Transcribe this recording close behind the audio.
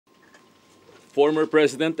Former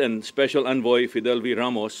President and Special Envoy Fidel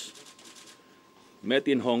Ramos met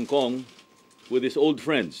in Hong Kong with his old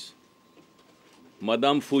friends,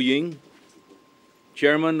 Madame Ying,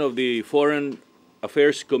 Chairman of the Foreign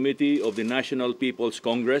Affairs Committee of the National People's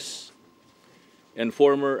Congress, and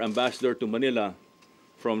former Ambassador to Manila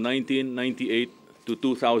from 1998 to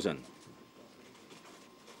 2000,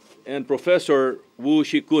 and Professor Wu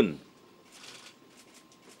Shikun,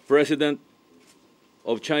 President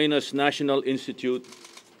of China's National Institute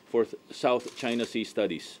for South China Sea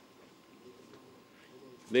Studies.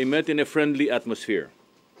 They met in a friendly atmosphere.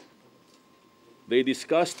 They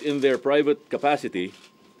discussed in their private capacity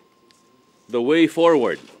the way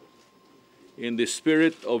forward in the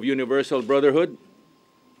spirit of universal brotherhood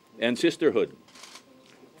and sisterhood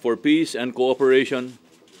for peace and cooperation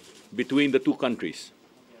between the two countries.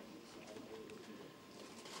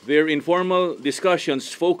 Their informal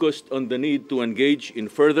discussions focused on the need to engage in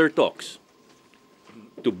further talks,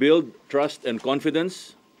 to build trust and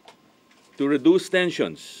confidence, to reduce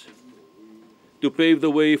tensions, to pave the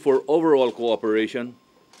way for overall cooperation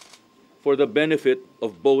for the benefit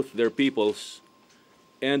of both their peoples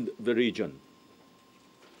and the region.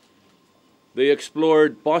 They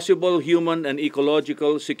explored possible human and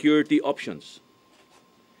ecological security options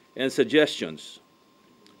and suggestions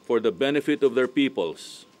for the benefit of their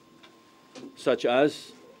peoples, such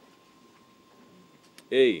as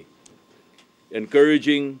A,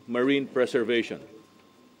 encouraging marine preservation,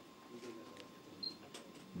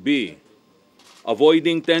 B,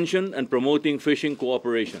 avoiding tension and promoting fishing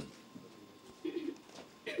cooperation,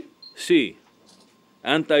 C,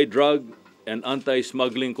 anti-drug and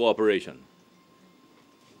anti-smuggling cooperation,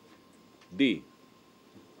 D,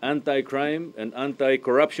 anti-crime and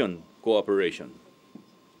anti-corruption cooperation,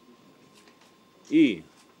 E,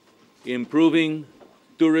 improving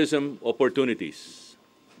tourism opportunities,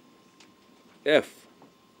 F,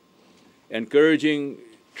 encouraging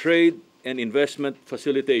trade and investment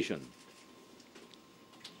facilitation,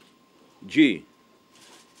 G,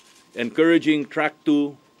 encouraging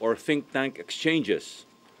track-to or think tank exchanges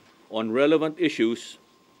on relevant issues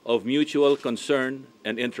of mutual concern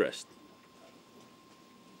and interest.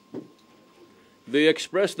 They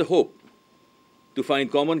expressed the hope to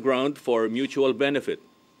find common ground for mutual benefit,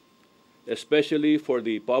 especially for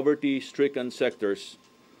the poverty-stricken sectors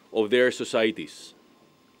of their societies.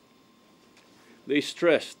 They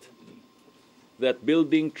stressed that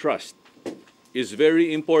building trust is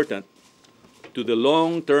very important to the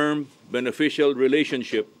long-term beneficial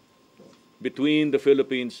relationship between the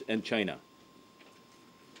Philippines and China.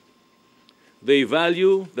 They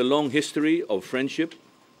value the long history of friendship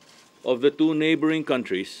of the two neighboring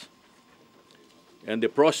countries and the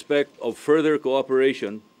prospect of further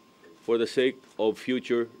cooperation for the sake of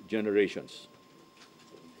future generations.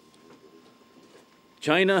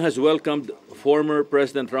 China has welcomed former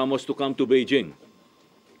President Ramos to come to Beijing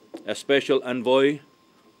as special envoy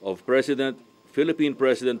of Philippine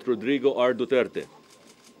President Rodrigo R. Duterte.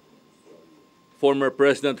 Former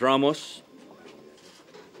President Ramos,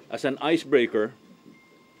 as an icebreaker,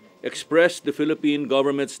 expressed the Philippine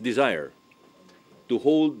government's desire to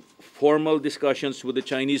hold formal discussions with the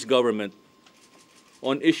Chinese government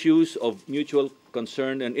on issues of mutual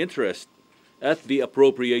concern and interest at the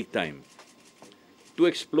appropriate time, to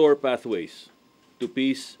explore pathways to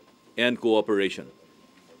peace and cooperation.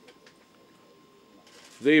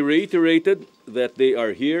 They reiterated that they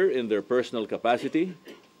are here in their personal capacity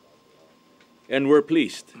and were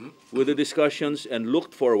pleased with the discussions and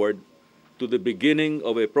looked forward to the beginning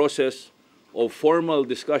of a process of formal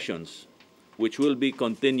discussions which will be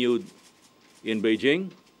continued in Beijing,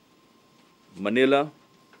 Manila,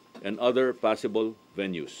 and other possible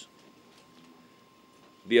venues.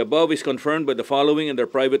 The above is confirmed by the following in their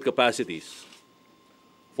private capacities: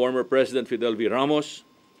 former President Fidel Ramos,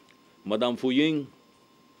 Madame Ying,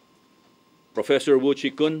 Professor Wu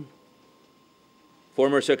Shikun,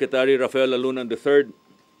 former Secretary Rafael Lalunan III,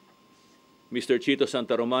 Mr. Chito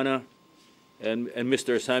Santa Romana, and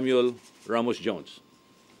Mr. Samuel Ramos Jones.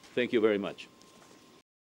 Thank you very much.